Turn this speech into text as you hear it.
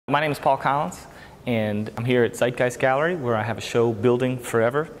My name is Paul Collins, and I'm here at Zeitgeist Gallery, where I have a show, Building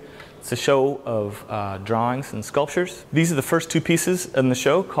Forever. It's a show of drawings and sculptures. These are the first two pieces in the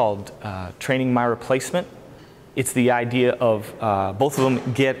show called Training My Replacement. It's the idea of, both of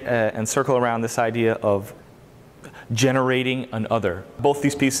them get and circle around this idea of generating an other. Both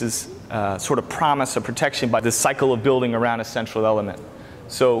these pieces sort of promise a protection by the cycle of building around a central element.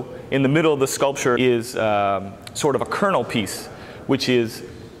 So in the middle of the sculpture is sort of a kernel piece, which is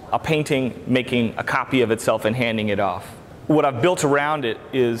a painting making a copy of itself and handing it off. What I've built around it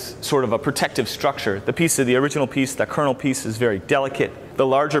is sort of a protective structure. The original piece, the kernel piece, is very delicate. The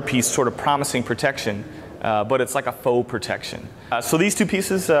larger piece sort of promising protection, but it's like a faux protection. So these two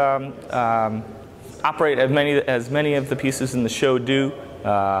pieces operate as many of the pieces in the show do.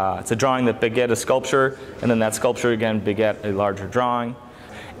 It's a drawing that beget a sculpture, and then that sculpture again beget a larger drawing.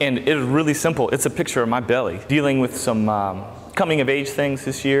 And it is really simple. It's a picture of my belly, dealing with some coming of age things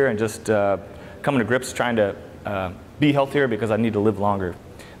this year and just coming to grips, trying to be healthier because I need to live longer.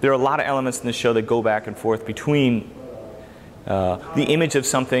 There are a lot of elements in the show that go back and forth between the image of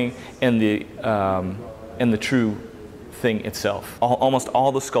something and the true thing itself. Almost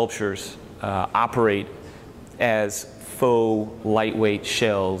all the sculptures operate as faux, lightweight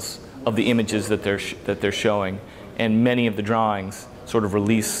shells of the images that they're showing, and many of the drawings sort of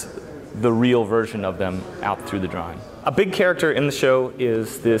release the real version of them out through the drawing. A big character in the show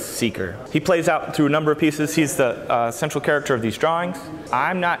is this seeker. He plays out through a number of pieces. He's the central character of these drawings.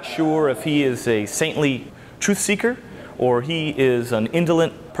 I'm not sure if he is a saintly truth seeker or he is an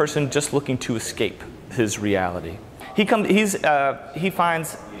indolent person just looking to escape his reality. He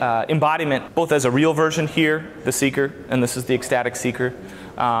finds embodiment both as a real version here, the seeker, and this is the ecstatic seeker,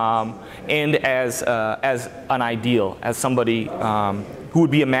 and as an ideal, as somebody who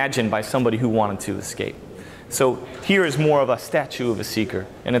would be imagined by somebody who wanted to escape. So here is more of a statue of a seeker,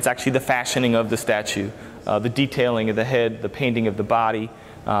 and it's actually the fashioning of the statue, the detailing of the head, the painting of the body,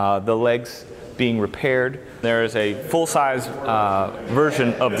 the legs being repaired. There is a full-size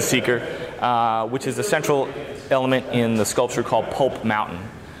version of the seeker, which is a central element in the sculpture called Pulp Mountain.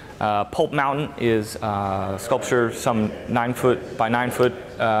 Pulp Mountain is a sculpture some 9 foot by 9 foot,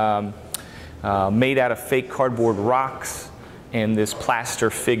 made out of fake cardboard rocks, and this plaster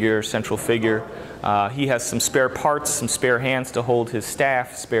figure, central figure. He has some spare parts, some spare hands to hold his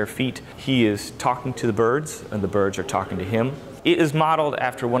staff, spare feet. He is talking to the birds, and the birds are talking to him. It is modeled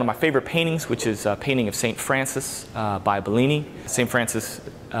after one of my favorite paintings, which is a painting of St. Francis by Bellini. St. Francis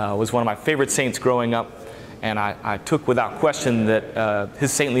was one of my favorite saints growing up, and I took without question that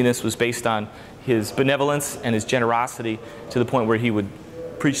his saintliness was based on his benevolence and his generosity to the point where he would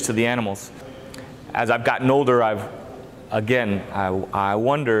preach to the animals. As I've gotten older, I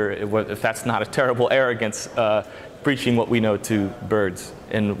wonder if that's not a terrible arrogance, preaching what we know to birds,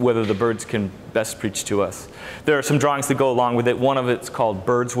 and whether the birds can best preach to us. There are some drawings that go along with it. One of it's called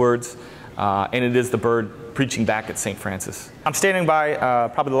Bird's Words, and it is the bird preaching back at St. Francis. I'm standing by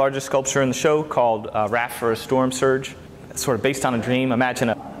probably the largest sculpture in the show called Raft for a Storm Surge. It's sort of based on a dream. Imagine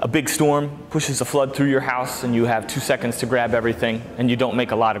a big storm pushes a flood through your house and you have 2 seconds to grab everything and you don't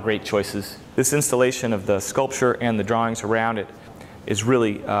make a lot of great choices. This installation of the sculpture and the drawings around it is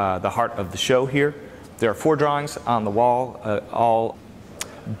really the heart of the show here. There are 4 drawings on the wall, all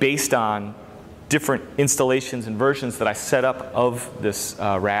based on different installations and versions that I set up of this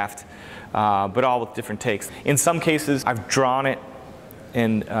raft, but all with different takes. In some cases, I've drawn it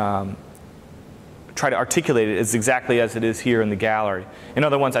and try to articulate it as exactly as it is here in the gallery. In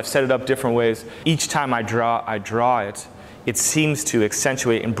other ones, I've set it up different ways. Each time I draw it, it seems to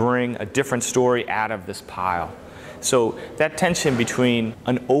accentuate and bring a different story out of this pile. So that tension between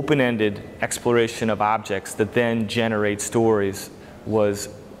an open-ended exploration of objects that then generate stories was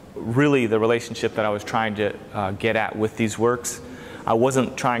really the relationship that I was trying to get at with these works. I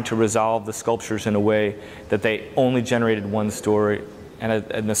wasn't trying to resolve the sculptures in a way that they only generated one story,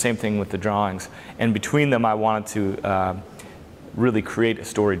 and the same thing with the drawings. And between them, I wanted to really create a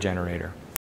story generator.